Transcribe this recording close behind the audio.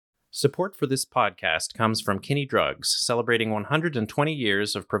Support for this podcast comes from Kinney Drugs, celebrating 120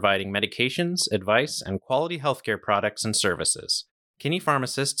 years of providing medications, advice, and quality healthcare products and services. Kinney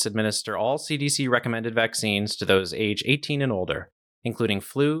pharmacists administer all CDC-recommended vaccines to those age 18 and older, including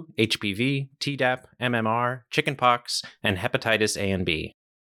flu, HPV, Tdap, MMR, chickenpox, and hepatitis A and B.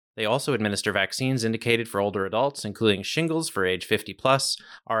 They also administer vaccines indicated for older adults, including shingles for age 50+,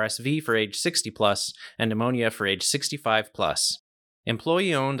 RSV for age 60+, and pneumonia for age 65+.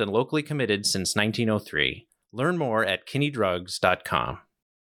 Employee-owned and locally committed since 1903. Learn more at kinneydrugs.com.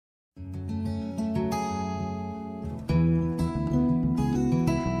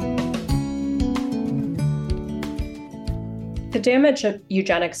 The damage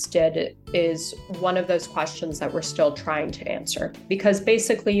eugenics did is one of those questions that we're still trying to answer, because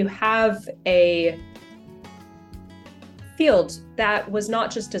basically you have a field that was not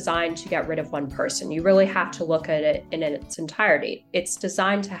just designed to get rid of one person. You really have to look at it in its entirety. It's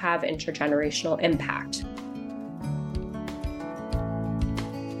designed to have intergenerational impact.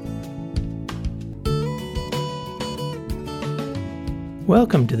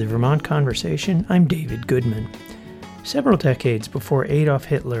 Welcome to the Vermont Conversation. I'm David Goodman. Several decades before Adolf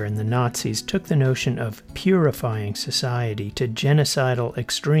Hitler and the Nazis took the notion of purifying society to genocidal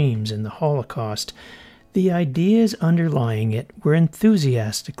extremes in the Holocaust, the ideas underlying it were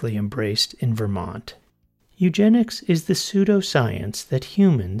enthusiastically embraced in Vermont. Eugenics is the pseudoscience that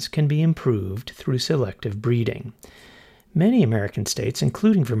humans can be improved through selective breeding. Many American states,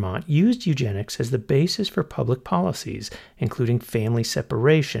 including Vermont, used eugenics as the basis for public policies, including family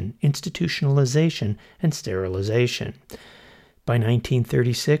separation, institutionalization, and sterilization. By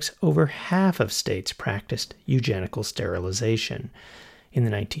 1936, over half of states practiced eugenical sterilization. In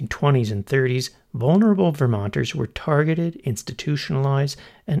the 1920s and 30s, vulnerable Vermonters were targeted, institutionalized,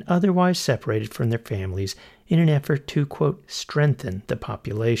 and otherwise separated from their families in an effort to, quote, strengthen the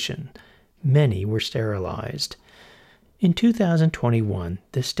population. Many were sterilized. In 2021,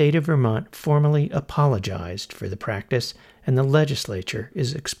 the state of Vermont formally apologized for the practice, and the legislature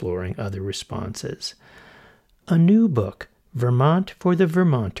is exploring other responses. A new book, Vermont for the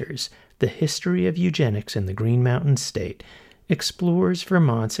Vermonters, The History of Eugenics in the Green Mountains State, explores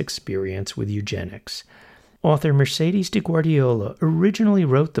Vermont's experience with eugenics. Author Mercedes de Guardiola originally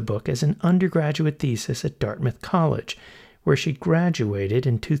wrote the book as an undergraduate thesis at Dartmouth College, where she graduated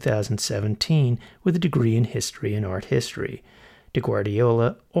in 2017 with a degree in history and art history. De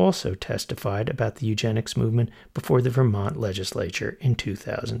Guardiola also testified about the eugenics movement before the Vermont Legislature in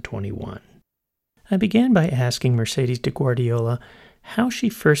 2021. I began by asking Mercedes de Guardiola how she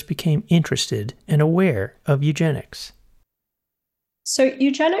first became interested and aware of eugenics. So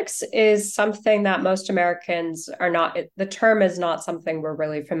eugenics is something that most Americans are not, the term is not something we're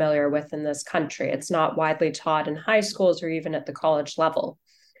really familiar with in this country. It's not widely taught in high schools or even at the college level.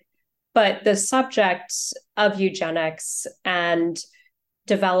 But the subject of eugenics and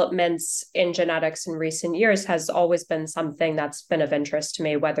developments in genetics in recent years has always been something that's been of interest to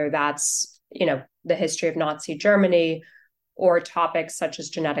me, whether that's, the history of Nazi Germany or topics such as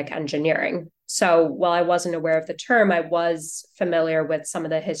genetic engineering. So while I wasn't aware of the term, I was familiar with some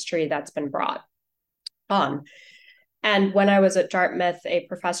of the history that's been brought on. And when I was at Dartmouth, a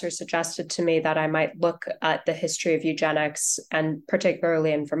professor suggested to me that I might look at the history of eugenics, and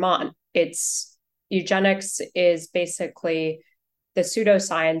particularly in Vermont. Eugenics is basically the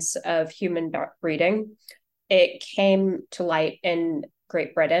pseudoscience of human breeding. It came to light in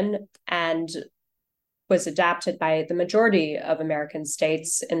Great Britain and was adapted by the majority of American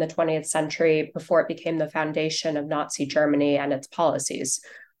states in the 20th century before it became the foundation of Nazi Germany and its policies,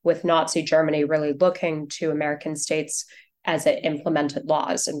 with Nazi Germany really looking to American states as it implemented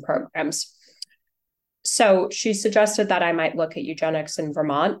laws and programs. So she suggested that I might look at eugenics in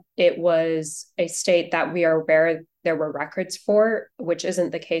Vermont. It was a state that we are aware there were records for, which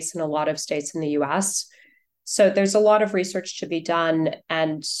isn't the case in a lot of states in the US. So there's a lot of research to be done,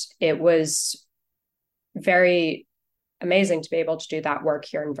 and it was very amazing to be able to do that work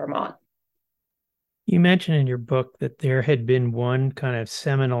here in Vermont. You mentioned in your book that there had been one kind of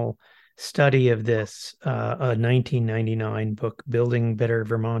seminal study of this, a 1999 book, Building Better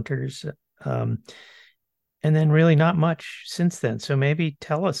Vermonters, and then really not much since then. So maybe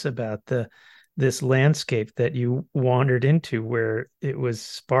tell us about this landscape that you wandered into where it was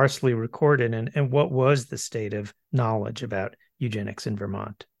sparsely recorded, and what was the state of knowledge about eugenics in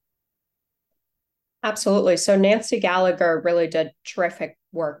Vermont? Absolutely. So Nancy Gallagher really did terrific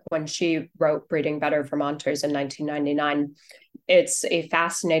work when she wrote Breeding Better Vermonters in 1999. It's a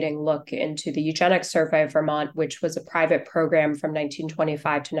fascinating look into the Eugenics Survey of Vermont, which was a private program from 1925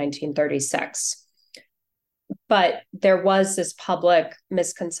 to 1936. But there was this public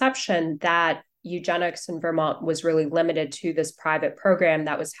misconception that eugenics in Vermont was really limited to this private program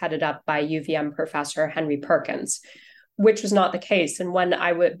that was headed up by UVM professor Henry Perkins, which was not the case. And when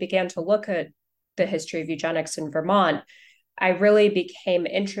I began to look at the history of eugenics in Vermont, I really became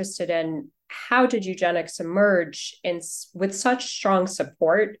interested in how did eugenics emerge with such strong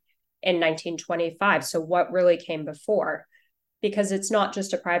support in 1925? So what really came before? Because it's not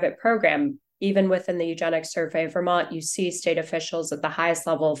just a private program. Even within the Eugenics Survey of Vermont, you see state officials at the highest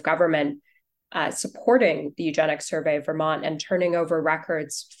level of government supporting the Eugenics Survey of Vermont and turning over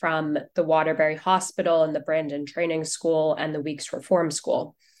records from the Waterbury Hospital and the Brandon Training School and the Weeks Reform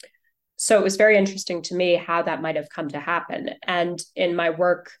School. So it was very interesting to me how that might have come to happen. And in my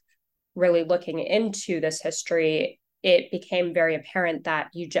work, really looking into this history, it became very apparent that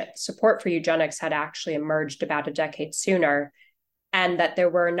support for eugenics had actually emerged about a decade sooner, and that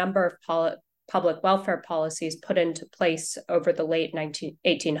there were a number of public welfare policies put into place over the late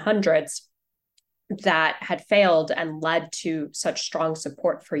 1800s that had failed and led to such strong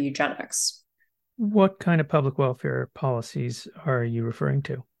support for eugenics. What kind of public welfare policies are you referring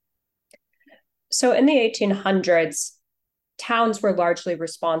to? So in the 1800s, towns were largely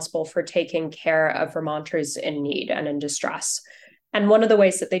responsible for taking care of Vermonters in need and in distress. And one of the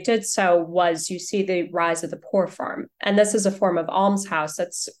ways that they did so was you see the rise of the poor farm. And this is a form of almshouse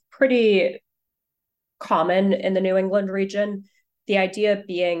that's pretty common in the New England region. The idea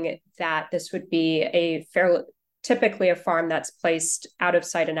being that this would be typically a farm that's placed out of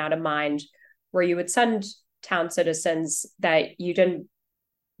sight and out of mind, where you would send town citizens that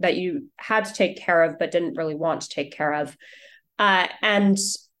you had to take care of, but didn't really want to take care of. And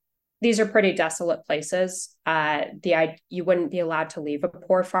these are pretty desolate places. You wouldn't be allowed to leave a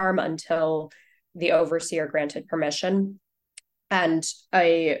poor farm until the overseer granted permission. And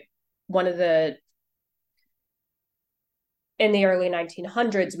in the early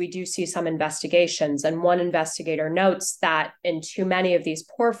 1900s, we do see some investigations. And one investigator notes that in too many of these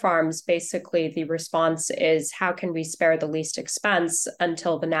poor farms, basically the response is, how can we spare the least expense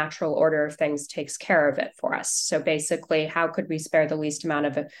until the natural order of things takes care of it for us? So basically, how could we spare the least amount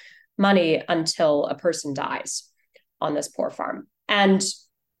of money until a person dies on this poor farm? And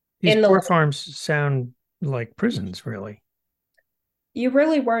these poor farms sound like prisons, really. You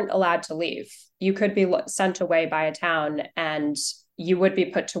really weren't allowed to leave. You could be sent away by a town and you would be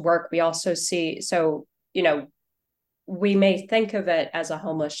put to work. We also see, we may think of it as a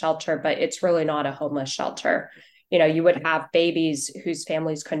homeless shelter, but it's really not a homeless shelter. You would have babies whose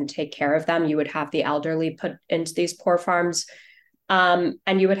families couldn't take care of them. You would have the elderly put into these poor farms. And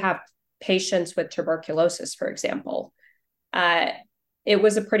you would have patients with tuberculosis, for example. It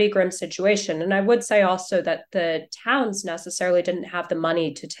was a pretty grim situation. And I would say also that the towns necessarily didn't have the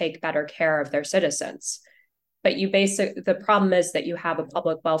money to take better care of their citizens. But the problem is that you have a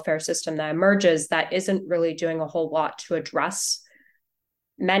public welfare system that emerges that isn't really doing a whole lot to address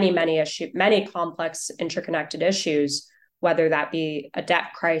many complex interconnected issues, whether that be a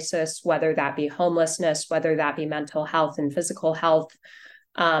debt crisis, whether that be homelessness, whether that be mental health and physical health.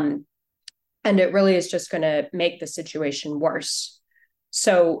 And it really is just going to make the situation worse.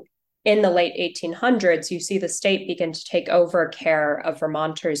 So in the late 1800s, you see the state begin to take over care of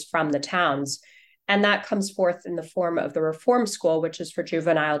Vermonters from the towns. And that comes forth in the form of the Reform School, which is for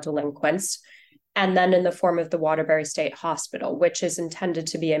juvenile delinquents, and then in the form of the Waterbury State Hospital, which is intended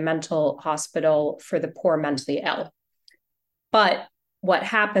to be a mental hospital for the poor mentally ill. But what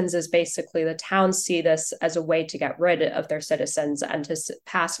happens is basically the towns see this as a way to get rid of their citizens and to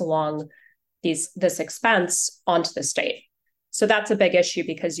pass along this expense onto the state. So that's a big issue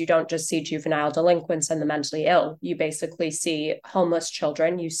because you don't just see juvenile delinquents and the mentally ill. You basically see homeless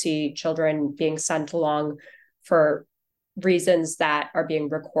children. You see children being sent along for reasons that are being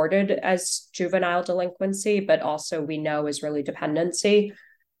recorded as juvenile delinquency, but also we know is really dependency.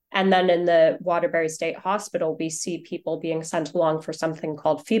 And then in the Waterbury State Hospital, we see people being sent along for something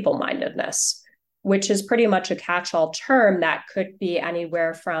called feeble-mindedness, which is pretty much a catch-all term that could be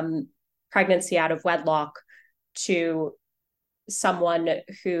anywhere from pregnancy out of wedlock to someone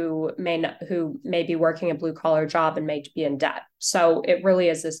who may be working a blue-collar job and may be in debt. So it really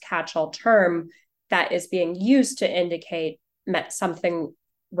is this catch-all term that is being used to indicate something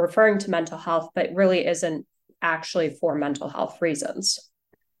referring to mental health, but really isn't actually for mental health reasons.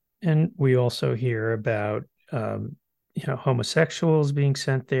 And we also hear about homosexuals being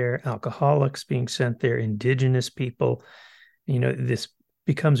sent there, alcoholics being sent there, indigenous people. This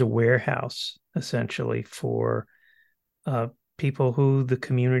becomes a warehouse essentially for people who the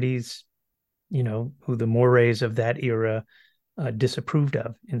communities, who the mores of that era disapproved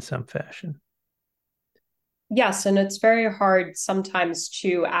of in some fashion. Yes, and it's very hard sometimes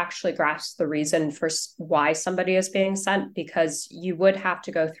to actually grasp the reason for why somebody is being sent, because you would have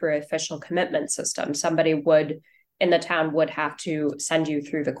to go through an official commitment system. Somebody would in the town would have to send you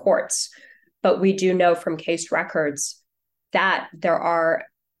through the courts. But we do know from case records that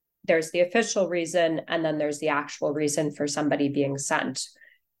there's the official reason, and then there's the actual reason for somebody being sent.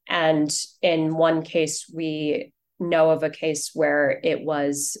 And in one case, we know of a case where it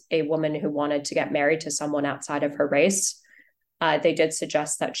was a woman who wanted to get married to someone outside of her race. They did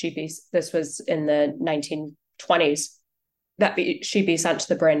suggest that this was in the 1920s, that she be sent to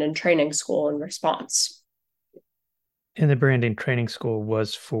the Brandon Training School in response. And the Brandon Training School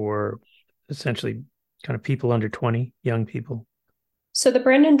was for essentially kind of people under 20, young people. So the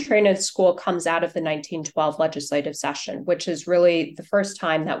Brandon Training School comes out of the 1912 legislative session, which is really the first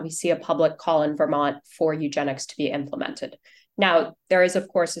time that we see a public call in Vermont for eugenics to be implemented. Now, there is, of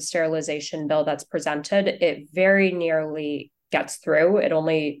course, a sterilization bill that's presented. It very nearly gets through. It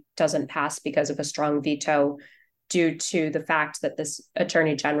only doesn't pass because of a strong veto due to the fact that this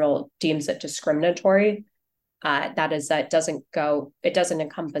Attorney General deems it discriminatory. That is, that it doesn't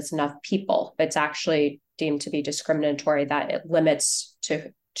encompass enough people. It's actually deemed to be discriminatory, that it limits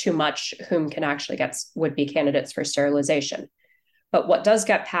to too much whom can actually would be candidates for sterilization. But what does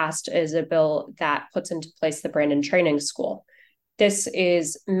get passed is a bill that puts into place the Brandon Training School. This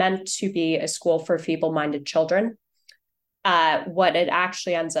is meant to be a school for feeble-minded children. What it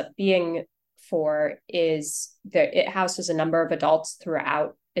actually ends up being for is that it houses a number of adults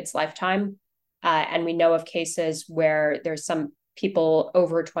throughout its lifetime. And we know of cases where there's some people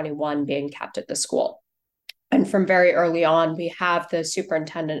over 21 being kept at the school. And from very early on, we have the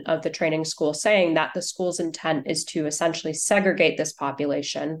superintendent of the training school saying that the school's intent is to essentially segregate this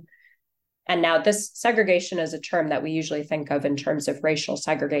population. And now this segregation is a term that we usually think of in terms of racial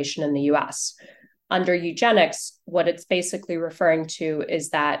segregation in the US. Under eugenics, what it's basically referring to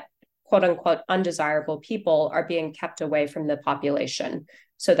is that quote unquote undesirable people are being kept away from the population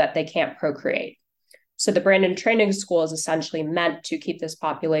so that they can't procreate. So the Brandon Training School is essentially meant to keep this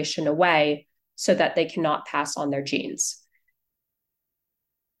population away so that they cannot pass on their genes.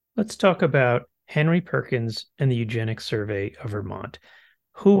 Let's talk about Henry Perkins and the Eugenics Survey of Vermont.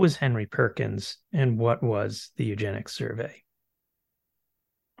 Who was Henry Perkins, and what was the Eugenics Survey?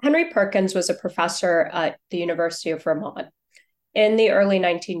 Henry Perkins was a professor at the University of Vermont. In the early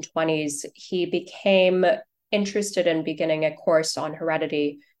 1920s, he became interested in beginning a course on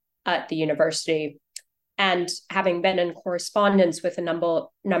heredity at the university. And having been in correspondence with a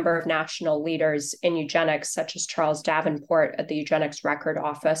number of national leaders in eugenics, such as Charles Davenport at the Eugenics Record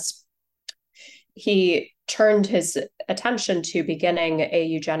Office, he turned his attention to beginning a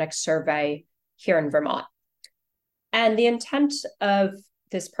eugenics survey here in Vermont. And the intent of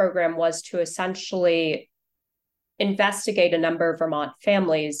this program was to essentially investigate a number of Vermont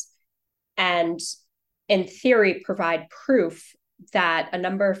families and, in theory, provide proof that a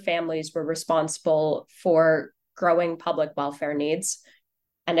number of families were responsible for growing public welfare needs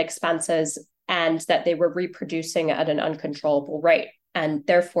and expenses, and that they were reproducing at an uncontrollable rate, and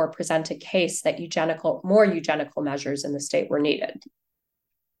therefore present a case that more eugenical measures in the state were needed.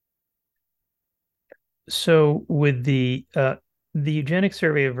 So with the Eugenics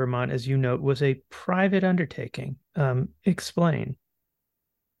Survey of Vermont, as you note, was a private undertaking. Explain.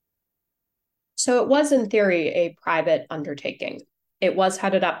 So it was, in theory, a private undertaking. It was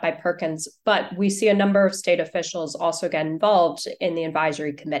headed up by Perkins, but we see a number of state officials also get involved in the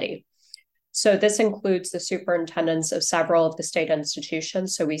advisory committee. So this includes the superintendents of several of the state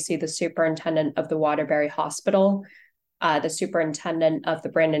institutions. So we see the superintendent of the Waterbury Hospital, the superintendent of the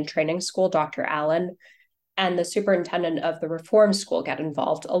Brandon Training School, Dr. Allen, and the superintendent of the Reform School get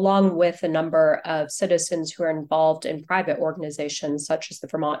involved, along with a number of citizens who are involved in private organizations such as the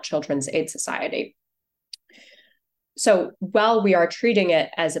Vermont Children's Aid Society. So while we are treating it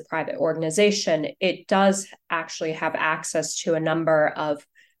as a private organization, it does actually have access to a number of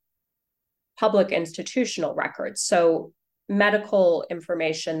public institutional records. So medical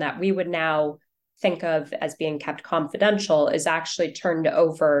information that we would now think of as being kept confidential is actually turned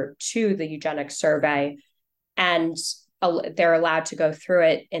over to the Eugenics Survey, and they're allowed to go through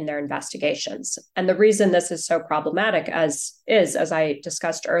it in their investigations. And the reason this is so problematic as I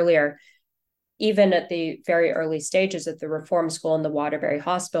discussed earlier, even at the very early stages of the Reform School and the Waterbury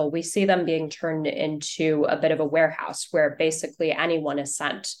Hospital, we see them being turned into a bit of a warehouse where basically anyone is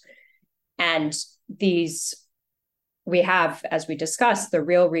sent. And we have, as we discussed, the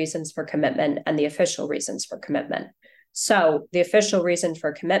real reasons for commitment and the official reasons for commitment. So the official reason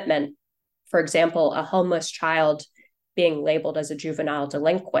for commitment, for example, a homeless child being labeled as a juvenile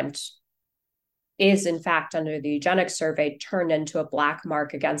delinquent, is in fact under the eugenics survey turned into a black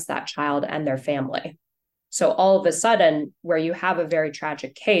mark against that child and their family. So all of a sudden, where you have a very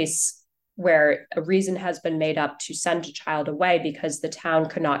tragic case where a reason has been made up to send a child away because the town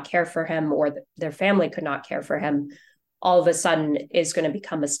could not care for him or their family could not care for him, all of a sudden is going to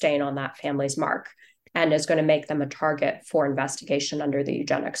become a stain on that family's mark and is going to make them a target for investigation under the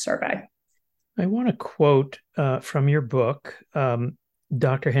eugenics survey. I want to quote from your book,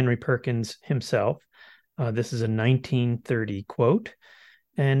 Dr. Henry Perkins himself. This is a 1930 quote.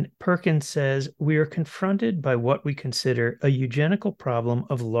 And Perkins says, "We are confronted by what we consider a eugenical problem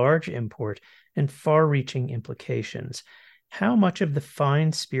of large import and far-reaching implications. How much of the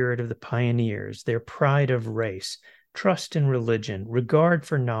fine spirit of the pioneers, their pride of race, trust in religion, regard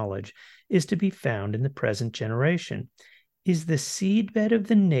for knowledge, is to be found in the present generation? Is the seedbed of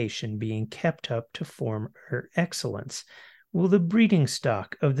the nation being kept up to form her excellence? Will the breeding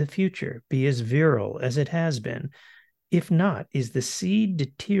stock of the future be as virile as it has been? If not, is the seed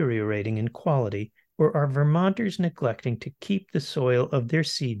deteriorating in quality, or are Vermonters neglecting to keep the soil of their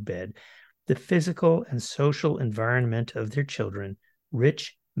seedbed, the physical and social environment of their children,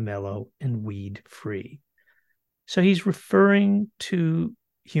 rich, mellow, and weed-free?" So he's referring to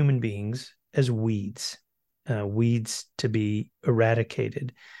human beings as weeds, weeds to be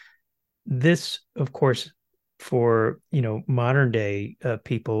eradicated. This, of course, for modern day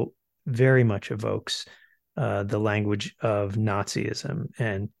people, very much evokes the language of Nazism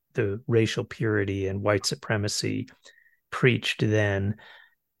and the racial purity and white supremacy preached then.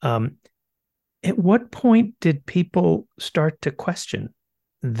 At what point did people start to question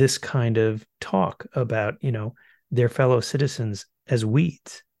this kind of talk about, their fellow citizens as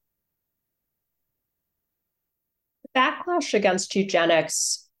weeds? Backlash against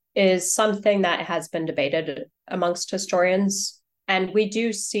eugenics is something that has been debated amongst historians. And we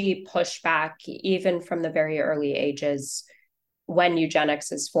do see pushback even from the very early ages when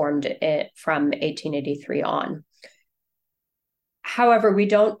eugenics is formed from 1883 on. However, we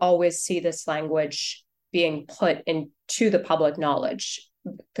don't always see this language being put into the public knowledge.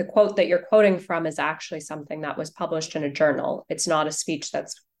 The quote that you're quoting from is actually something that was published in a journal. It's not a speech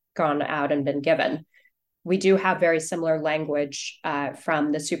that's gone out and been given. We do have very similar language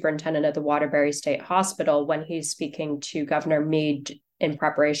from the superintendent of the Waterbury State Hospital when he's speaking to Governor Mead in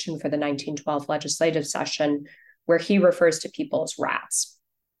preparation for the 1912 legislative session, where he refers to people as rats.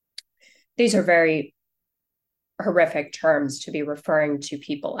 These are very horrific terms to be referring to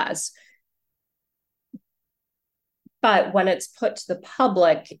people as. But when it's put to the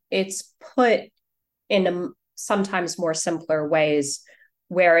public, it's put in sometimes more simpler ways,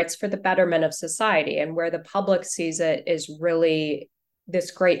 where it's for the betterment of society and where the public sees it is really this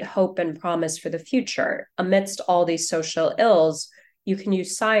great hope and promise for the future. Amidst all these social ills, you can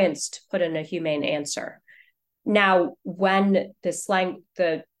use science to put in a humane answer. Now, when this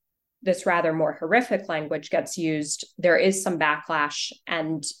rather more horrific language gets used, there is some backlash,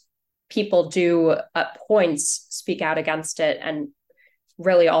 and people do at points speak out against it and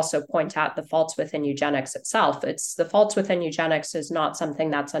really also point out the faults within eugenics itself. It's the faults within eugenics is not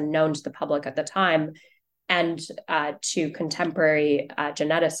something that's unknown to the public at the time and to contemporary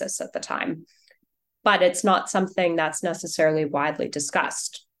geneticists at the time. But it's not something that's necessarily widely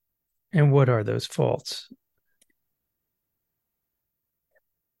discussed. And what are those faults?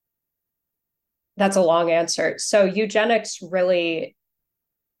 That's a long answer. So eugenics really,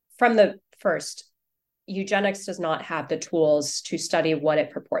 from the first, eugenics does not have the tools to study what it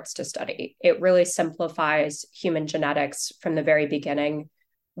purports to study. It really simplifies human genetics from the very beginning.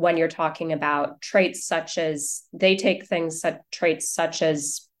 When you're talking about traits such as, they take traits such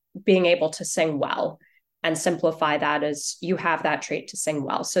as being able to sing well and simplify that as you have that trait to sing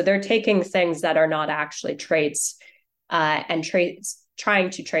well. So they're taking things that are not actually traits and trying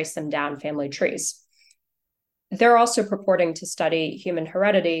to trace them down family trees. They're also purporting to study human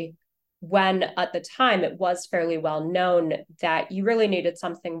heredity, when at the time it was fairly well known that you really needed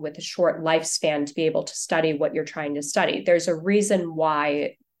something with a short lifespan to be able to study what you're trying to study. There's a reason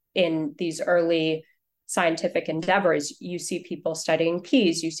why in these early scientific endeavors, you see people studying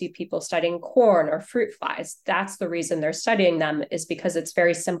peas, you see people studying corn or fruit flies. That's the reason they're studying them, is because it's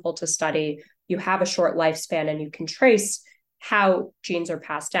very simple to study. You have a short lifespan and you can trace how genes are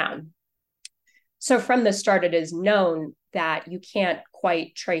passed down. So from the start, it is known that you can't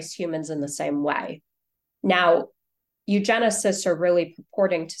quite trace humans in the same way. Now, eugenicists are really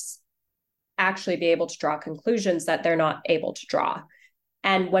purporting to actually be able to draw conclusions that they're not able to draw.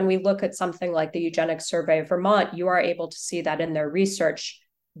 And when we look at something like the Eugenics Survey of Vermont, you are able to see that in their research,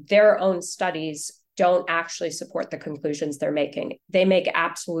 their own studies don't actually support the conclusions they're making. They make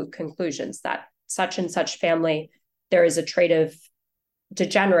absolute conclusions that such and such family, there is a trait of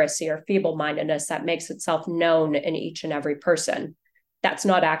degeneracy or feeble-mindedness that makes itself known in each and every person. That's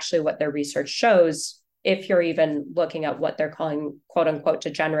not actually what their research shows, if you're even looking at what they're calling, quote unquote,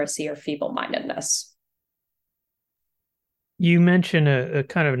 degeneracy or feeble-mindedness. You mentioned a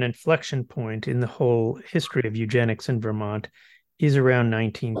kind of an inflection point in the whole history of eugenics in Vermont is around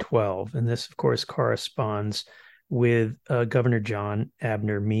 1912. And this, of course, corresponds with Governor John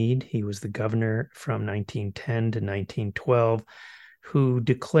Abner Mead. He was the governor from 1910 to 1912, who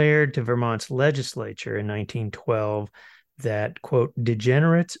declared to Vermont's legislature in 1912 that, quote,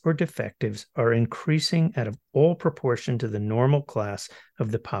 degenerates or defectives are increasing out of all proportion to the normal class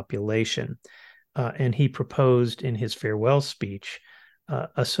of the population. And he proposed in his farewell speech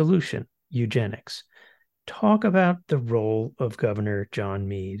a solution, eugenics. Talk about the role of Governor John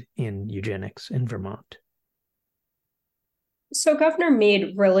Mead in eugenics in Vermont. So Governor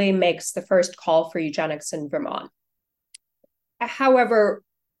Mead really makes the first call for eugenics in Vermont. However,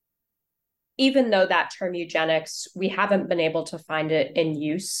 even though that term eugenics, we haven't been able to find it in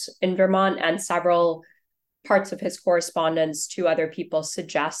use in Vermont, and several parts of his correspondence to other people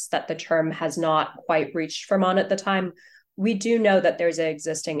suggest that the term has not quite reached Vermont at the time, we do know that there's an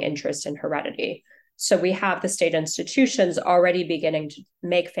existing interest in heredity. So we have the state institutions already beginning to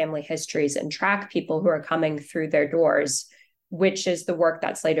make family histories and track people who are coming through their doors, which is the work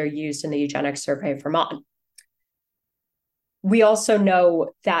that's later used in the Eugenics Survey of Vermont. We also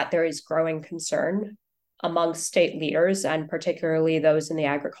know that there is growing concern among state leaders, and particularly those in the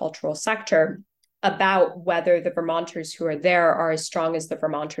agricultural sector, about whether the Vermonters who are there are as strong as the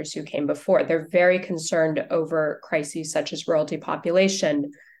Vermonters who came before. They're very concerned over crises such as rural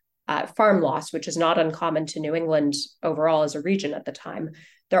depopulation, farm loss, which is not uncommon to New England overall as a region at the time.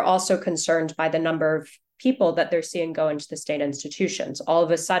 They're also concerned by the number of people that they're seeing go into the state institutions. All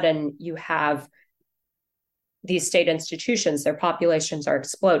of a sudden, you have these state institutions, their populations are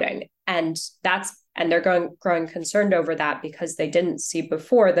exploding. And they're growing concerned over that because they didn't see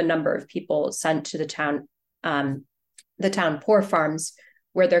before the number of people sent to the town poor farms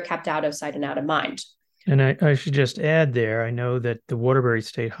where they're kept out of sight and out of mind. And I should just add there, I know that the Waterbury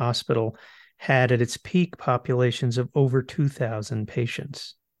State Hospital had at its peak populations of over 2,000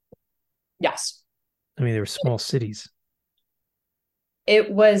 patients. Yes. I mean, they were small cities.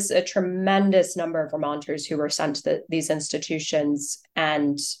 It was a tremendous number of Vermonters who were sent to these institutions.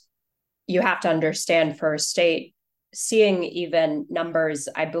 And you have to understand, for a state, seeing even numbers,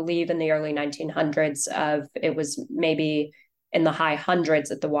 I believe in the early 1900s of, it was maybe in the high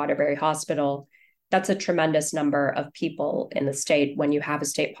hundreds at the Waterbury Hospital. That's a tremendous number of people in the state when you have a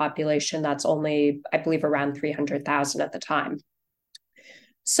state population that's only, I believe, around 300,000 at the time.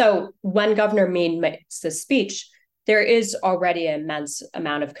 So when Governor Mead makes this speech, there is already an immense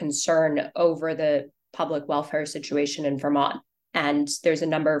amount of concern over the public welfare situation in Vermont. And there's a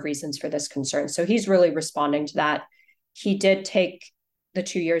number of reasons for this concern. So he's really responding to that. He did take the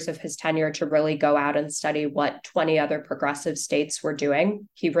 2 years of his tenure to really go out and study what 20 other progressive states were doing.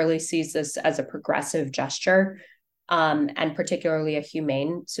 He really sees this as a progressive gesture, and particularly a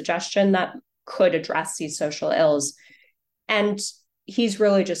humane suggestion that could address these social ills. And he's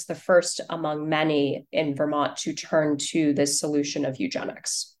really just the first among many in Vermont to turn to this solution of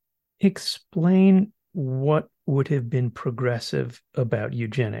eugenics. Explain what would have been progressive about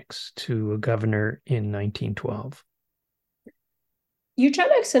eugenics to a governor in 1912.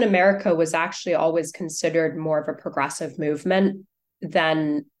 Eugenics in America was actually always considered more of a progressive movement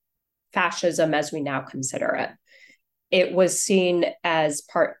than fascism as we now consider it. It was seen as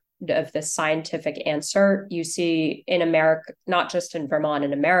part of the scientific answer. You see in America, not just in Vermont,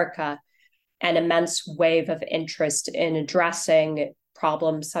 in America, an immense wave of interest in addressing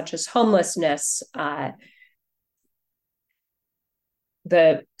problems such as homelessness,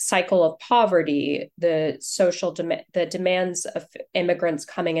 the cycle of poverty, the social the demands of immigrants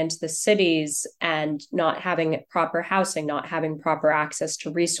coming into the cities and not having proper housing, not having proper access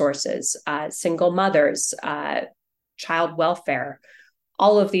to resources, single mothers, child welfare.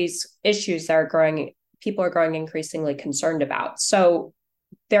 All of these issues that are growing, people are growing increasingly concerned about. So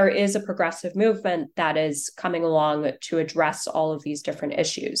there is a progressive movement that is coming along to address all of these different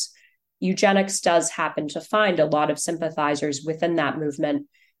issues. Eugenics does happen to find a lot of sympathizers within that movement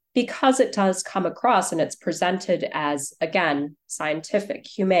because it does come across and it's presented as, again, scientific,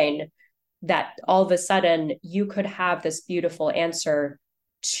 humane, that all of a sudden you could have this beautiful answer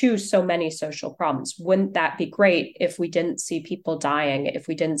to so many social problems. Wouldn't that be great if we didn't see people dying, if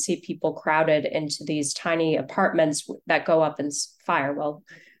we didn't see people crowded into these tiny apartments that go up in fire? Well,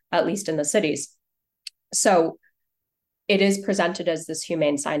 at least in the cities. So it is presented as this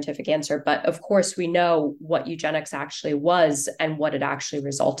humane scientific answer, but of course we know what eugenics actually was and what it actually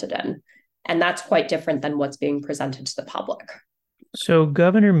resulted in. And that's quite different than what's being presented to the public. So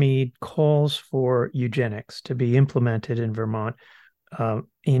Governor Mead calls for eugenics to be implemented in Vermont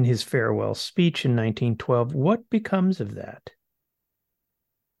in his farewell speech in 1912. What becomes of that?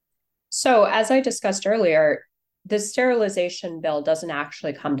 So as I discussed earlier, the sterilization bill doesn't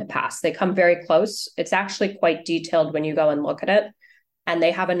actually come to pass. They come very close. It's actually quite detailed when you go and look at it. And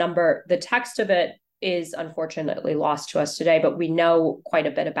they have a number, the text of it is unfortunately lost to us today, but we know quite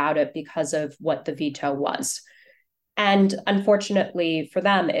a bit about it because of what the veto was. And unfortunately for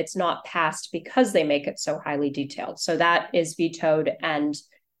them, it's not passed because they make it so highly detailed. So that is vetoed, and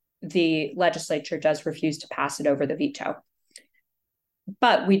the legislature does refuse to pass it over the veto.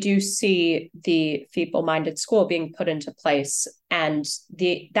 But we do see the feeble-minded school being put into place, and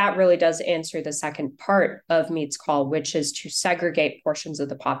that really does answer the second part of Mead's call, which is to segregate portions of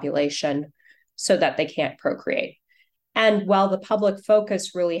the population so that they can't procreate. And while the public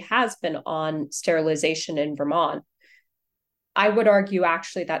focus really has been on sterilization in Vermont, I would argue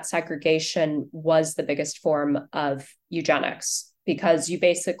actually that segregation was the biggest form of eugenics, because you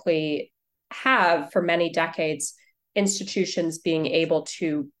basically have, for many decades, institutions being able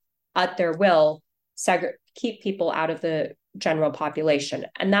to, at their will, keep people out of the general population.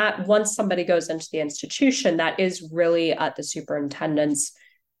 And that once somebody goes into the institution, that is really at the superintendent's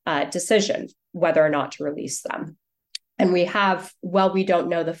decision whether or not to release them. And we have, while we don't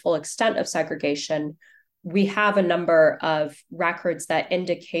know the full extent of segregation, we have a number of records that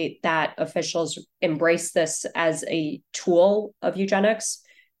indicate that officials embrace this as a tool of eugenics,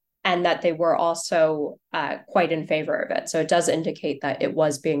 and that they were also quite in favor of it. So it does indicate that it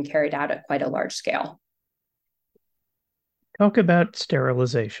was being carried out at quite a large scale. Talk about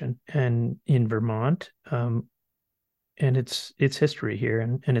sterilization and in Vermont and its history here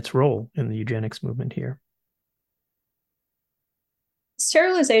and its role in the eugenics movement here.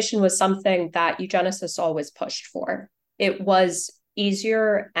 Sterilization was something that eugenicists always pushed for. It was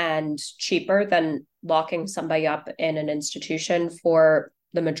easier and cheaper than locking somebody up in an institution for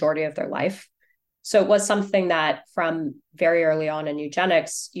the majority of their life. So it was something that from very early on in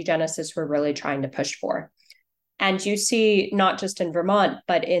eugenics, eugenicists were really trying to push for. And you see, not just in Vermont,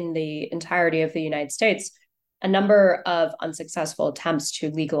 but in the entirety of the United States, a number of unsuccessful attempts to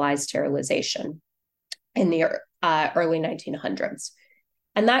legalize sterilization in the early 1900s.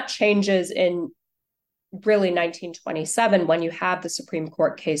 And that changes in really 1927 when you have the Supreme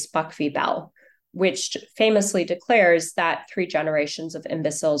Court case Buck v. Bell, which famously declares that 3 generations of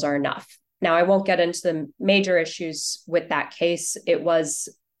imbeciles are enough. Now, I won't get into the major issues with that case. It was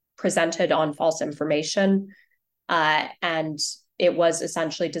presented on false information, and it was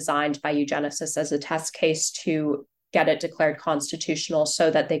essentially designed by eugenicists as a test case to get it declared constitutional so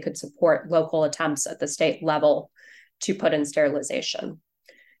that they could support local attempts at the state level to put in sterilization.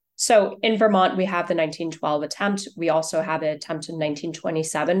 So in Vermont, we have the 1912 attempt. We also have an attempt in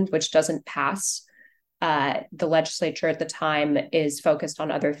 1927, which doesn't pass. The legislature at the time is focused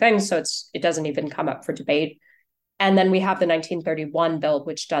on other things, so it doesn't even come up for debate. And then we have the 1931 bill,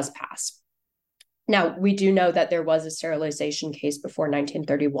 which does pass. Now, we do know that there was a sterilization case before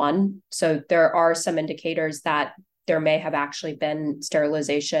 1931. So there are some indicators that there may have actually been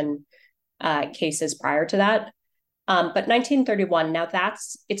sterilization cases prior to that. But 1931, now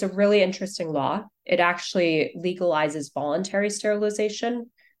it's a really interesting law. It actually legalizes voluntary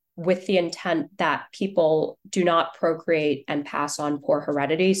sterilization with the intent that people do not procreate and pass on poor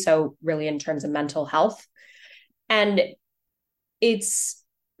heredity. So really in terms of mental health. And it's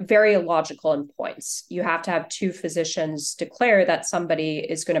very illogical in points. You have to have 2 physicians declare that somebody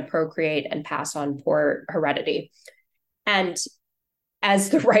is going to procreate and pass on poor heredity. And as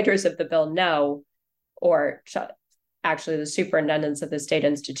the writers of the bill know, or actually the superintendents of the state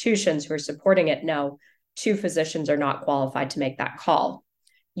institutions who are supporting it know, 2 physicians are not qualified to make that call.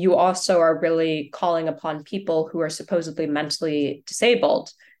 You also are really calling upon people who are supposedly mentally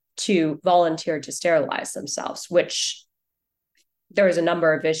disabled to volunteer to sterilize themselves, which there is a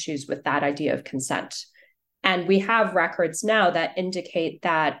number of issues with that idea of consent. And we have records now that indicate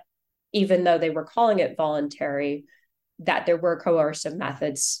that even though they were calling it voluntary, that there were coercive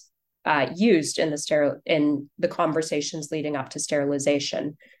methods used in the conversations leading up to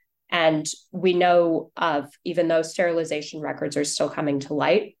sterilization. And we know of, even though sterilization records are still coming to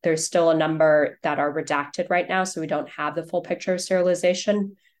light, there's still a number that are redacted right now, so we don't have the full picture of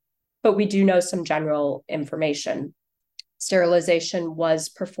sterilization, but we do know some general information. Sterilization was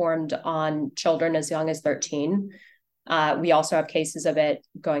performed on children as young as 13. We also have cases of it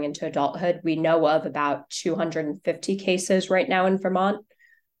going into adulthood. We know of about 250 cases right now in Vermont.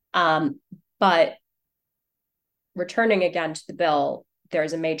 But returning again to the bill,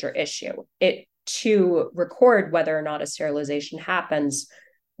 there's a major issue. To record whether or not a sterilization happens,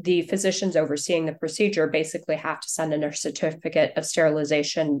 the physicians overseeing the procedure basically have to send in a certificate of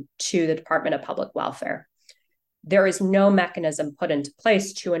sterilization to the Department of Public Welfare. There is no mechanism put into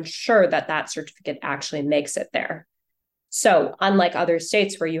place to ensure that that certificate actually makes it there. So unlike other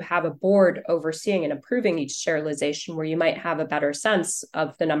states where you have a board overseeing and approving each sterilization, where you might have a better sense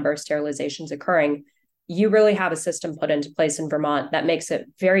of the number of sterilizations occurring, you really have a system put into place in Vermont that makes it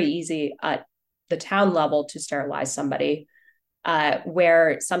very easy at the town level to sterilize somebody,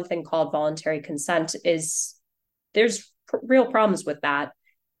 where something called voluntary consent there's real problems with that,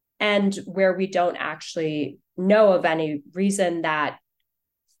 and where we don't actually know of any reason that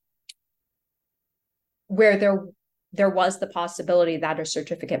where there was the possibility that a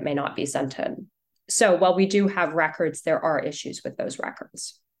certificate may not be sent in. So while we do have records, there are issues with those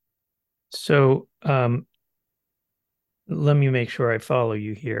records. So let me make sure I follow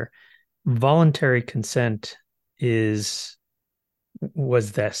you here. Voluntary consent was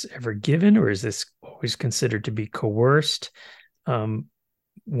this ever given, or is this always considered to be coerced?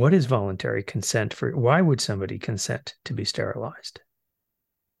 What is voluntary consent for? Why would somebody consent to be sterilized?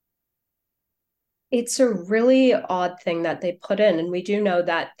 It's a really odd thing that they put in. And we do know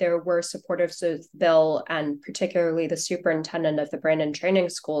that there were supporters of the bill, and particularly the superintendent of the Brandon Training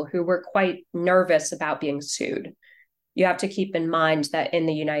School, who were quite nervous about being sued. You have to keep in mind that in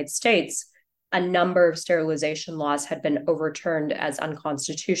the United States, a number of sterilization laws had been overturned as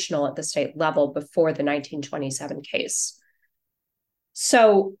unconstitutional at the state level before the 1927 case.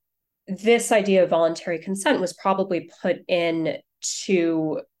 So this idea of voluntary consent was probably put in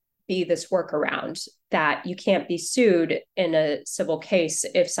to be this workaround that you can't be sued in a civil case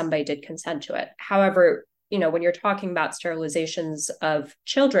if somebody did consent to it. However, when you're talking about sterilizations of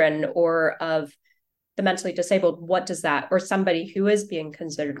children or of the mentally disabled, what does that, or somebody who is being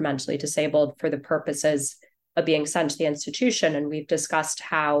considered mentally disabled for the purposes of being sent to the institution, and we've discussed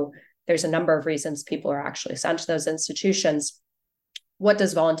how there's a number of reasons people are actually sent to those institutions, what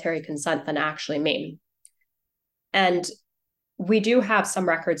does voluntary consent then actually mean? And we do have some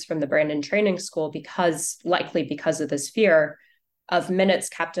records from the Brandon Training School likely because of this fear of minutes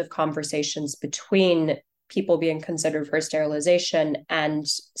kept of conversations between people being considered for sterilization and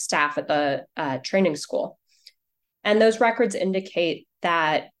staff at the training school. And those records indicate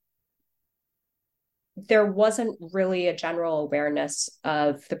that there wasn't really a general awareness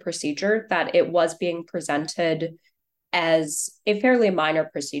of the procedure, that it was being presented as a fairly minor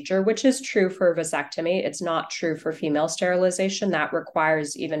procedure, which is true for vasectomy. It's not true for female sterilization. That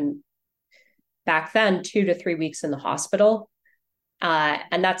requires, even back then, 2 to 3 weeks in the hospital.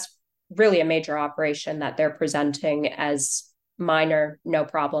 And that's really a major operation that they're presenting as minor, no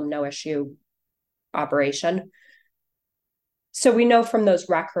problem, no issue operation. So we know from those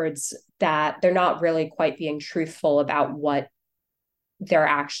records that they're not really quite being truthful about what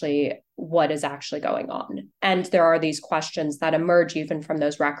is actually going on. And there are these questions that emerge even from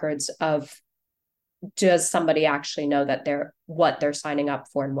those records of, does somebody actually know that what they're signing up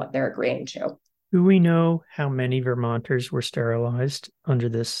for and what they're agreeing to? Do we know how many Vermonters were sterilized under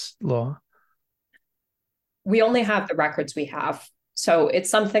this law? We only have the records we have. So it's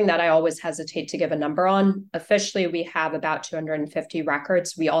something that I always hesitate to give a number on. Officially, we have about 250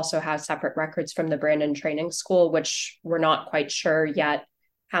 records. We also have separate records from the Brandon Training School, which we're not quite sure yet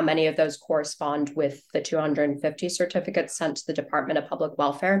how many of those correspond with the 250 certificates sent to the Department of Public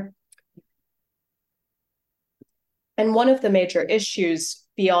Welfare. And one of the major issues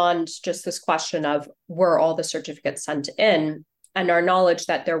beyond just this question of were all the certificates sent in, and our knowledge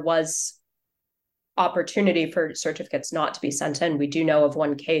that there was opportunity for certificates not to be sent in. We do know of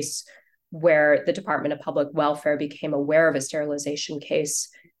one case where the Department of Public Welfare became aware of a sterilization case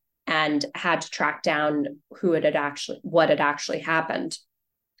and had to track down what had actually happened,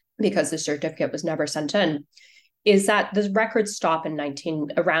 because the certificate was never sent in, is that the records stop around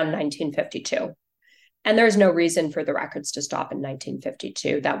 1952. And there's no reason for the records to stop in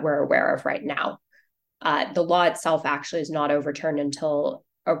 1952 that we're aware of right now. The law itself actually is not overturned until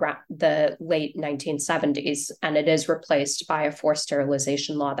around the late 1970s, and it is replaced by a forced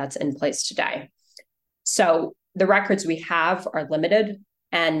sterilization law that's in place today. So the records we have are limited.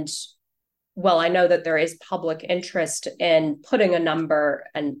 And while I know that there is public interest in putting a number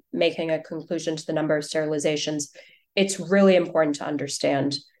and making a conclusion to the number of sterilizations, it's really important to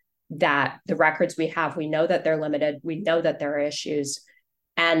understand that the records we have, we know that they're limited. We know that there are issues.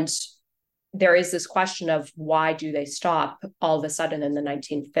 And there is this question of why do they stop all of a sudden in the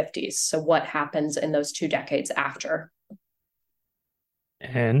 1950s? So what happens in those 2 decades after?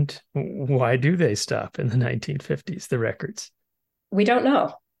 And why do they stop in the 1950s, the records? We don't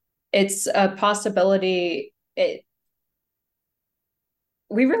know. It's a possibility. We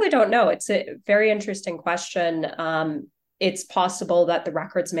really don't know. It's a very interesting question. It's possible that the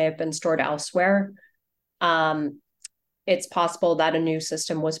records may have been stored elsewhere. It's possible that a new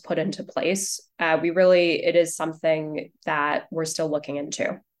system was put into place. It is something that we're still looking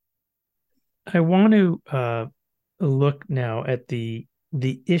into. I want to look now at the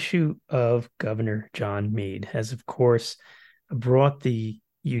issue of Governor John Mead has, of course, brought the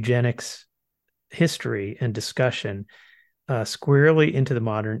eugenics history and discussion squarely into the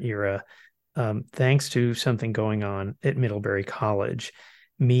modern era, thanks to something going on at Middlebury College.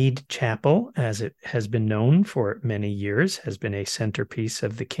 Mead Chapel, as it has been known for many years, has been a centerpiece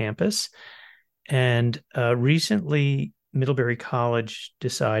of the campus. And recently, Middlebury College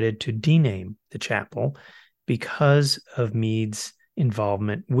decided to dename the chapel because of Mead's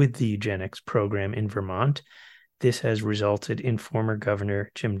involvement with the eugenics program in Vermont. This has resulted in former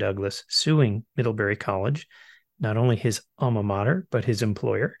Governor Jim Douglas suing Middlebury College, not only his alma mater, but his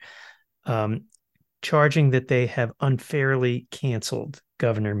employer, charging that they have unfairly canceled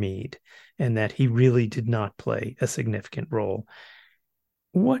Governor Mead and that he really did not play a significant role.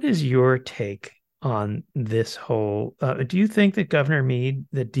 What is your take on this whole? Do you think that Governor Mead,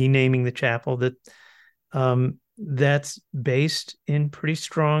 that denaming the chapel, that that's based in pretty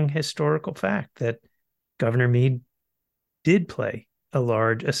strong historical fact that Governor Mead did play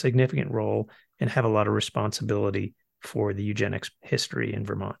a significant role and have a lot of responsibility for the eugenics history in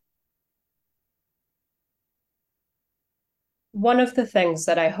Vermont? One of the things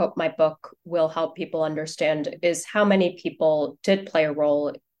that I hope my book will help people understand is how many people did play a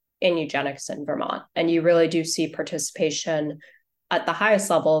role in eugenics in Vermont. And you really do see participation at the highest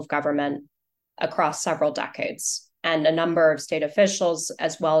level of government across several decades. And a number of state officials,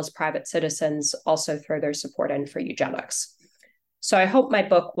 as well as private citizens, also throw their support in for eugenics. So I hope my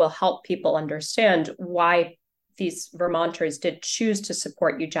book will help people understand why these Vermonters did choose to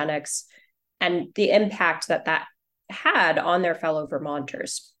support eugenics and the impact that that had on their fellow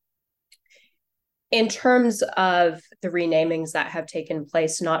Vermonters. In terms of the renamings that have taken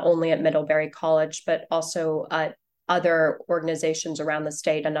place, not only at Middlebury College, but also at other organizations around the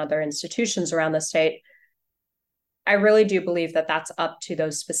state and other institutions around the state, I really do believe that that's up to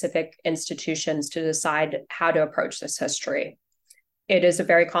those specific institutions to decide how to approach this history. It is a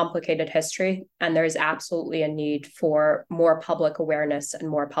very complicated history, and there's absolutely a need for more public awareness and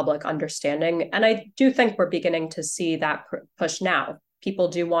more public understanding. And I do think we're beginning to see that push now. People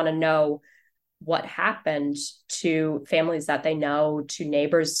do want to know what happened to families that they know, to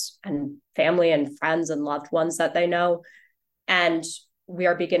neighbors and family and friends and loved ones that they know. And we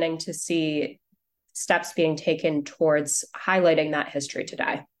are beginning to see steps being taken towards highlighting that history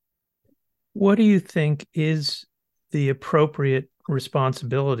today. What do you think is the appropriate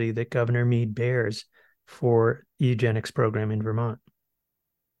responsibility that Governor Mead bears for the eugenics program in Vermont?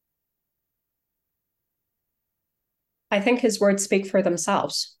 I think his words speak for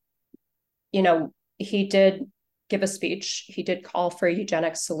themselves. You know, he did give a speech. He did call for a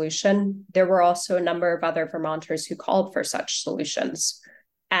eugenics solution. There were also a number of other Vermonters who called for such solutions.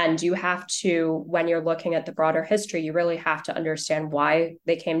 And you have to, when you're looking at the broader history, you really have to understand why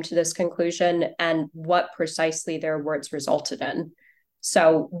they came to this conclusion and what precisely their words resulted in.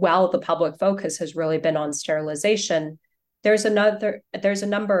 So while the public focus has really been on sterilization, there's a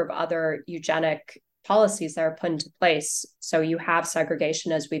number of other eugenic policies that are put into place. So you have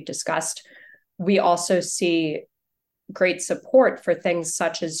segregation, as we've discussed. We also see great support for things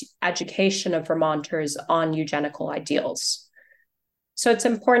such as education of Vermonters on eugenical ideals. So it's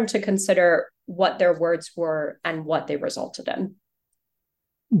important to consider what their words were and what they resulted in.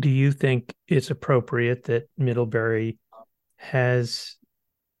 Do you think it's appropriate that Middlebury has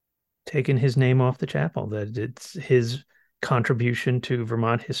taken his name off the chapel, that it's his contribution to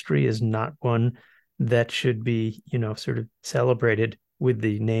Vermont history is not one that should be, sort of celebrated with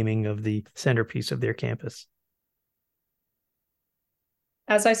the naming of the centerpiece of their campus?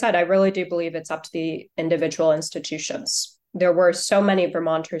 As I said, I really do believe it's up to the individual institutions. There were so many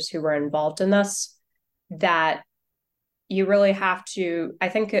Vermonters who were involved in this that you really have to, I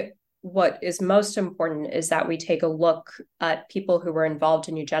think what is most important is that we take a look at people who were involved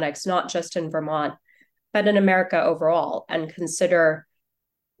in eugenics, not just in Vermont, but in America overall, and consider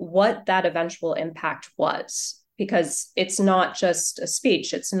what that eventual impact was. because it's not just a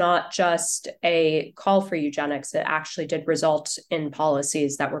speech. It's not just a call for eugenics. It actually did result in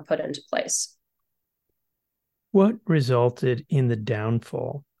policies that were put into place. What resulted in the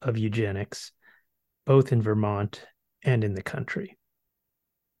downfall of eugenics, both in Vermont and in the country?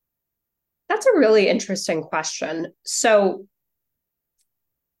 That's a really interesting question. So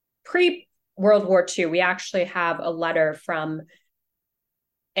pre-World War II, we actually have a letter from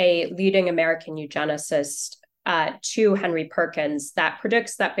a leading American eugenicist to Henry Perkins that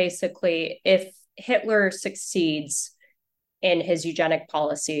predicts that basically if Hitler succeeds in his eugenic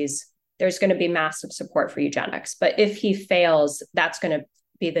policies, there's going to be massive support for eugenics. But if he fails, that's going to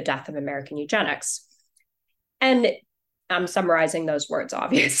be the death of American eugenics. And I'm summarizing those words,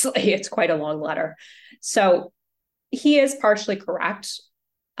 obviously. It's quite a long letter. So he is partially correct.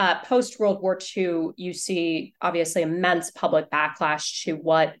 Post-World War II, you see obviously immense public backlash to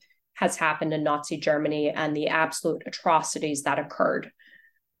what has happened in Nazi Germany and the absolute atrocities that occurred.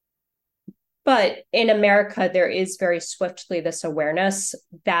 But in America, there is very swiftly this awareness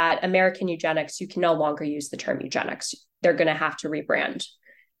that American eugenics, you can no longer use the term eugenics. They're going to have to rebrand.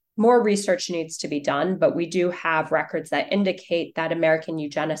 More research needs to be done, but we do have records that indicate that American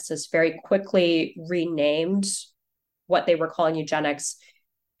eugenicists very quickly renamed what they were calling eugenics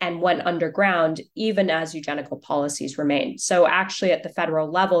and went underground, even as eugenical policies remained. So actually at the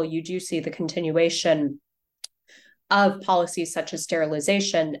federal level, you do see the continuation of policies such as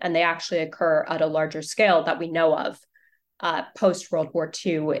sterilization, and they actually occur at a larger scale that we know of post-World War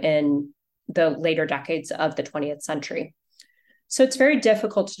II in the later decades of the 20th century. So it's very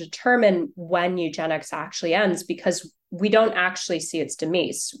difficult to determine when eugenics actually ends because we don't actually see its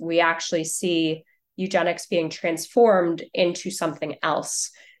demise. We actually see eugenics being transformed into something else,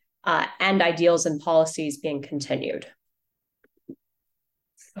 and ideals and policies being continued.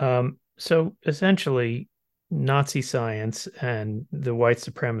 So essentially, Nazi science and the white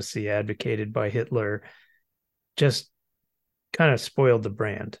supremacy advocated by Hitler just kind of spoiled the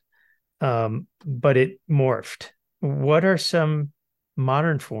brand, but it morphed. What are some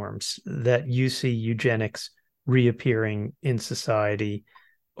modern forms that you see eugenics reappearing in society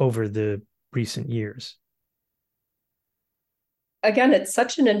over the recent years? Again, it's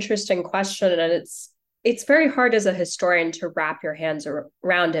such an interesting question, and it's very hard as a historian to wrap your hands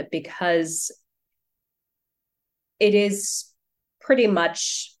around it because it is pretty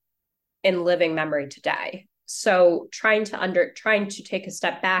much in living memory today. So trying to take a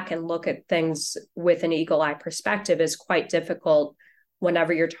step back and look at things with an eagle eye perspective is quite difficult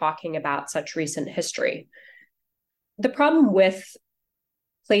whenever you're talking about such recent history. The problem with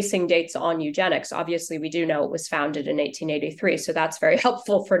placing dates on eugenics, obviously we do know it was founded in 1883, so that's very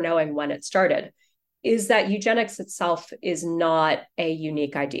helpful for knowing when it started, is that eugenics itself is not a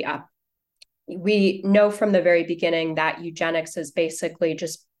unique idea. We know from the very beginning that eugenics is basically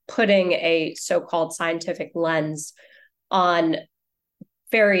just putting a so-called scientific lens on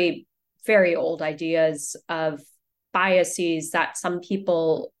very, very old ideas of biases that some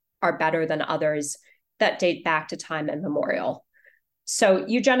people are better than others that date back to time immemorial. So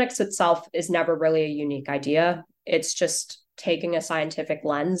eugenics itself is never really a unique idea. It's just taking a scientific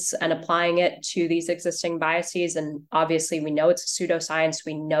lens and applying it to these existing biases. And obviously we know it's a pseudoscience.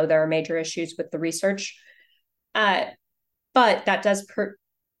 We know there are major issues with the research. But that does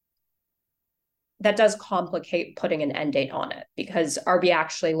complicate putting an end date on it, because are we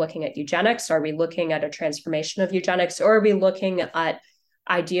actually looking at eugenics? Are we looking at a transformation of eugenics? Or are we looking at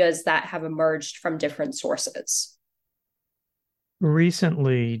ideas that have emerged from different sources?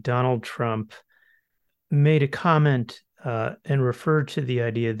 Recently, Donald Trump made a comment and referred to the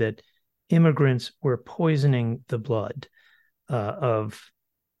idea that immigrants were poisoning the blood of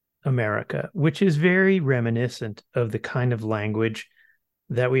America, which is very reminiscent of the kind of language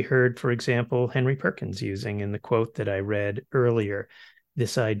that we heard, for example, Henry Perkins using in the quote that I read earlier,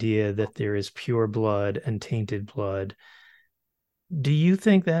 this idea that there is pure blood and tainted blood. Do you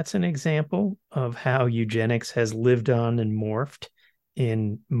think that's an example of how eugenics has lived on and morphed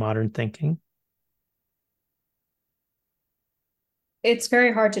in modern thinking? It's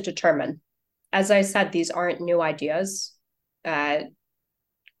very hard to determine. As I said, these aren't new ideas.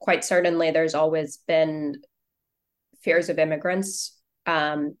 Quite certainly, there's always been fears of immigrants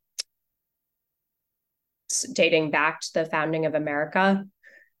dating back to the founding of America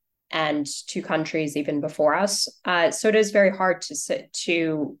and to countries even before us. So it is very hard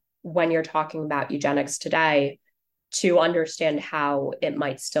when you're talking about eugenics today, to understand how it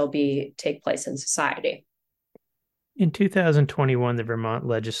might still take place in society. In 2021, the Vermont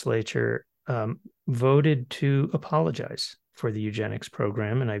Legislature voted to apologize for the eugenics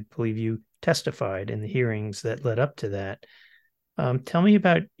program, and I believe you testified in the hearings that led up to that. Tell me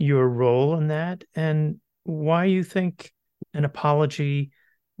about your role in that and why you think an apology,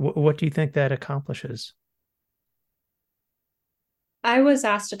 what do you think that accomplishes? I was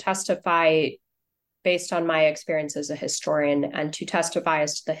asked to testify based on my experience as a historian and to testify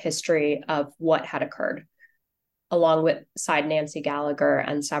as to the history of what had occurred, along with Nancy Gallagher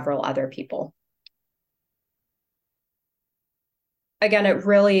and several other people. Again, it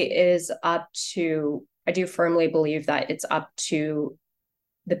really is up to, I do firmly believe that it's up to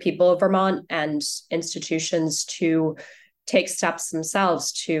the people of Vermont and institutions to take steps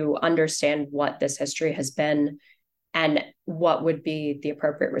themselves to understand what this history has been and what would be the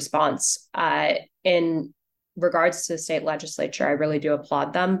appropriate response. In regards to the state legislature, I really do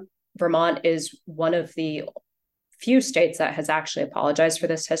applaud them. Vermont is one of the few states that has actually apologized for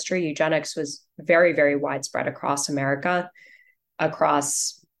this history. Eugenics was very, very widespread across America,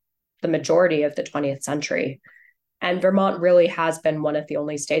 across the majority of the 20th century. And Vermont really has been one of the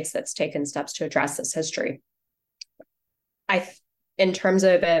only states that's taken steps to address this history. In terms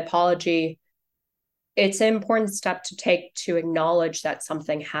of an apology, it's an important step to take to acknowledge that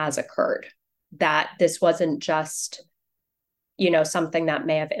something has occurred, that this wasn't just, something that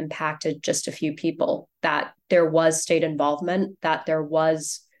may have impacted just a few people, that there was state involvement, that there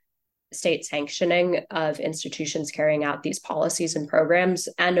was state sanctioning of institutions carrying out these policies and programs,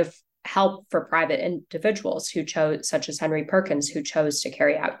 and of help for private individuals who chose, such as Henry Perkins, who chose to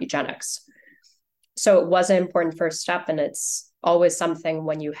carry out eugenics. So it was an important first step, and it's always something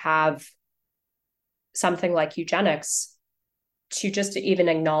when you have something like eugenics to just even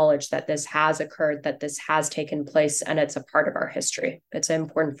acknowledge that this has occurred, that this has taken place, and it's a part of our history. It's an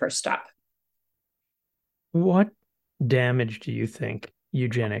important first step. What damage do you think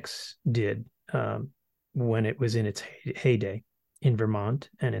eugenics did when it was in its heyday in Vermont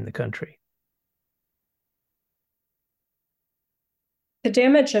and in the country? The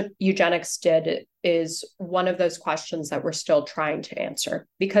damage eugenics did is one of those questions that we're still trying to answer,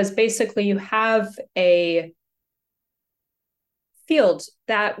 because basically you have a field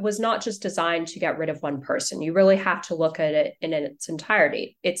that was not just designed to get rid of one person. You really have to look at it in its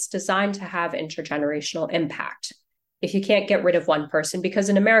entirety. It's designed to have intergenerational impact. If you can't get rid of one person, because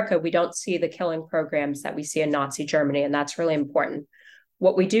in America, we don't see the killing programs that we see in Nazi Germany, and that's really important.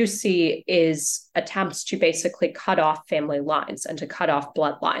 What we do see is attempts to basically cut off family lines and to cut off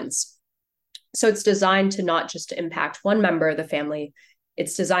bloodlines. So it's designed to not just impact one member of the family,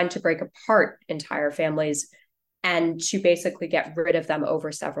 it's designed to break apart entire families and to basically get rid of them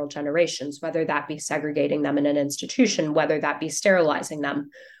over several generations, whether that be segregating them in an institution, whether that be sterilizing them,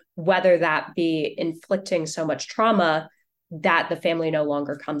 whether that be inflicting so much trauma that the family no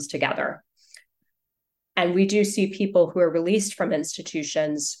longer comes together. And we do see people who are released from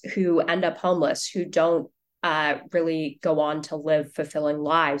institutions who end up homeless, who don't really go on to live fulfilling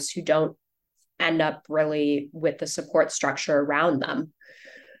lives, who don't end up really with the support structure around them.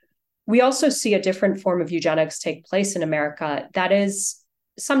 We also see a different form of eugenics take place in America that is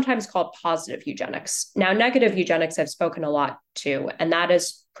sometimes called positive eugenics. Now, negative eugenics I've spoken a lot to, and that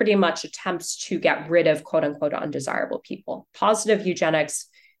is pretty much attempts to get rid of quote unquote undesirable people. Positive eugenics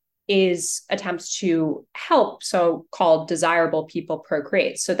is attempts to help so-called desirable people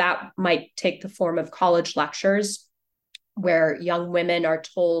procreate. So that might take the form of college lectures where young women are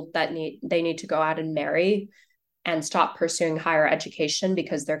told that they need to go out and marry and stop pursuing higher education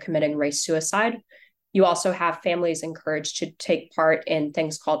because they're committing race suicide. You also have families encouraged to take part in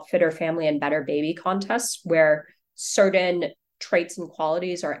things called fitter family and better baby contests, where certain traits and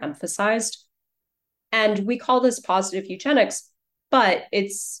qualities are emphasized. And we call this positive eugenics, but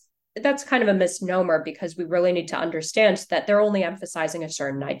that's kind of a misnomer, because we really need to understand that they're only emphasizing a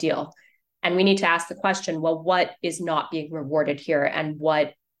certain ideal. And we need to ask the question, well, what is not being rewarded here? And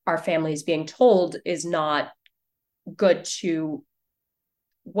what our families being told is not good to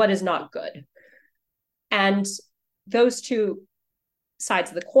what is not good. And those two sides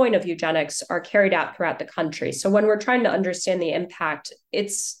of the coin of eugenics are carried out throughout the country. So when we're trying to understand the impact,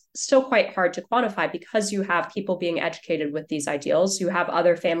 it's still quite hard to quantify, because you have people being educated with these ideals, you have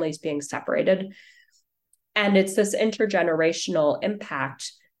other families being separated, and it's this intergenerational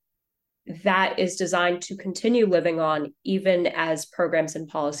impact that is designed to continue living on even as programs and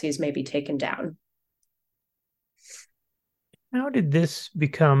policies may be taken down. How did this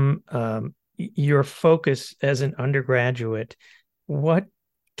become your focus as an undergraduate? What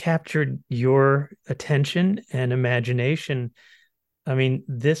captured your attention and imagination? I mean,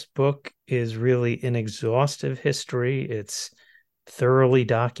 this book is really an exhaustive history. It's thoroughly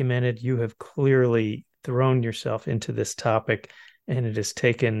documented. You have clearly thrown yourself into this topic and it has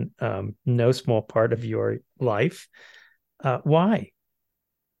taken no small part of your life. Why?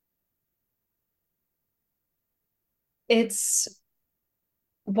 It's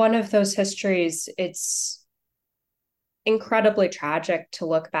one of those histories. It's incredibly tragic to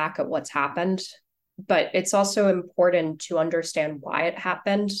look back at what's happened, but it's also important to understand why it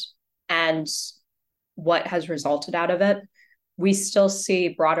happened and what has resulted out of it. We still see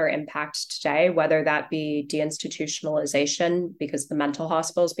broader impacts today, whether that be deinstitutionalization because the mental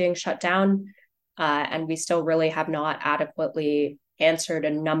hospital is being shut down, and we still really have not adequately answered a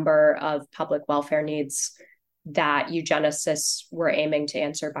number of public welfare needs that eugenicists were aiming to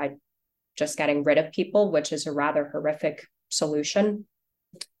answer by just getting rid of people, which is a rather horrific solution.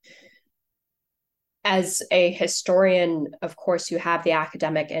 As a historian, of course, you have the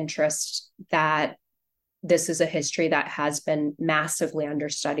academic interest that this is a history that has been massively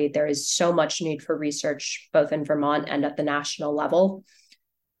understudied. There is so much need for research, both in Vermont and at the national level.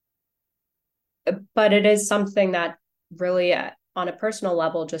 But it is something that really, on a personal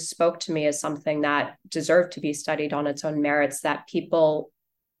level, just spoke to me as something that deserved to be studied on its own merits, that people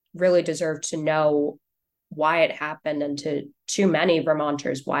really deserve to know why it happened, and to too many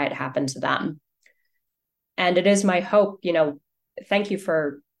Vermonters, why it happened to them. And it is my hope, thank you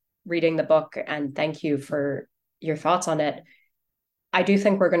for reading the book and thank you for your thoughts on it. I do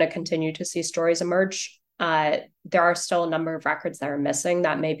think we're going to continue to see stories emerge. There are still a number of records that are missing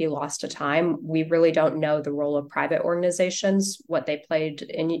that may be lost to time. We really don't know the role of private organizations, what they played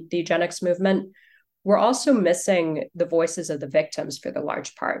in the eugenics movement. We're also missing the voices of the victims for the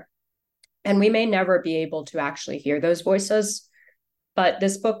large part. And we may never be able to actually hear those voices. But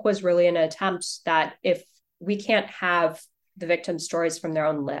this book was really an attempt that if we can't have the victims' stories from their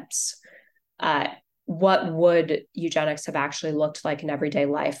own lips, what would eugenics have actually looked like in everyday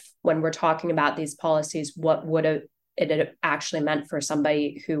life? When we're talking about these policies, what would it actually meant for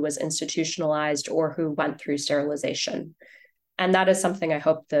somebody who was institutionalized or who went through sterilization? And that is something I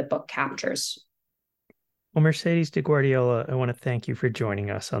hope the book captures. Well, Mercedes de Guardiola, I want to thank you for joining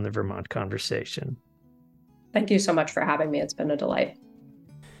us on the Vermont Conversation. Thank you so much for having me. It's been a delight.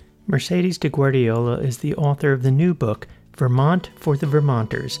 Mercedes de Guardiola is the author of the new book, Vermont for the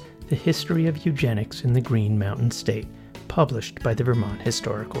Vermonters, The History of Eugenics in the Green Mountain State, published by the Vermont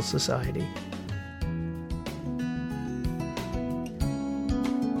Historical Society.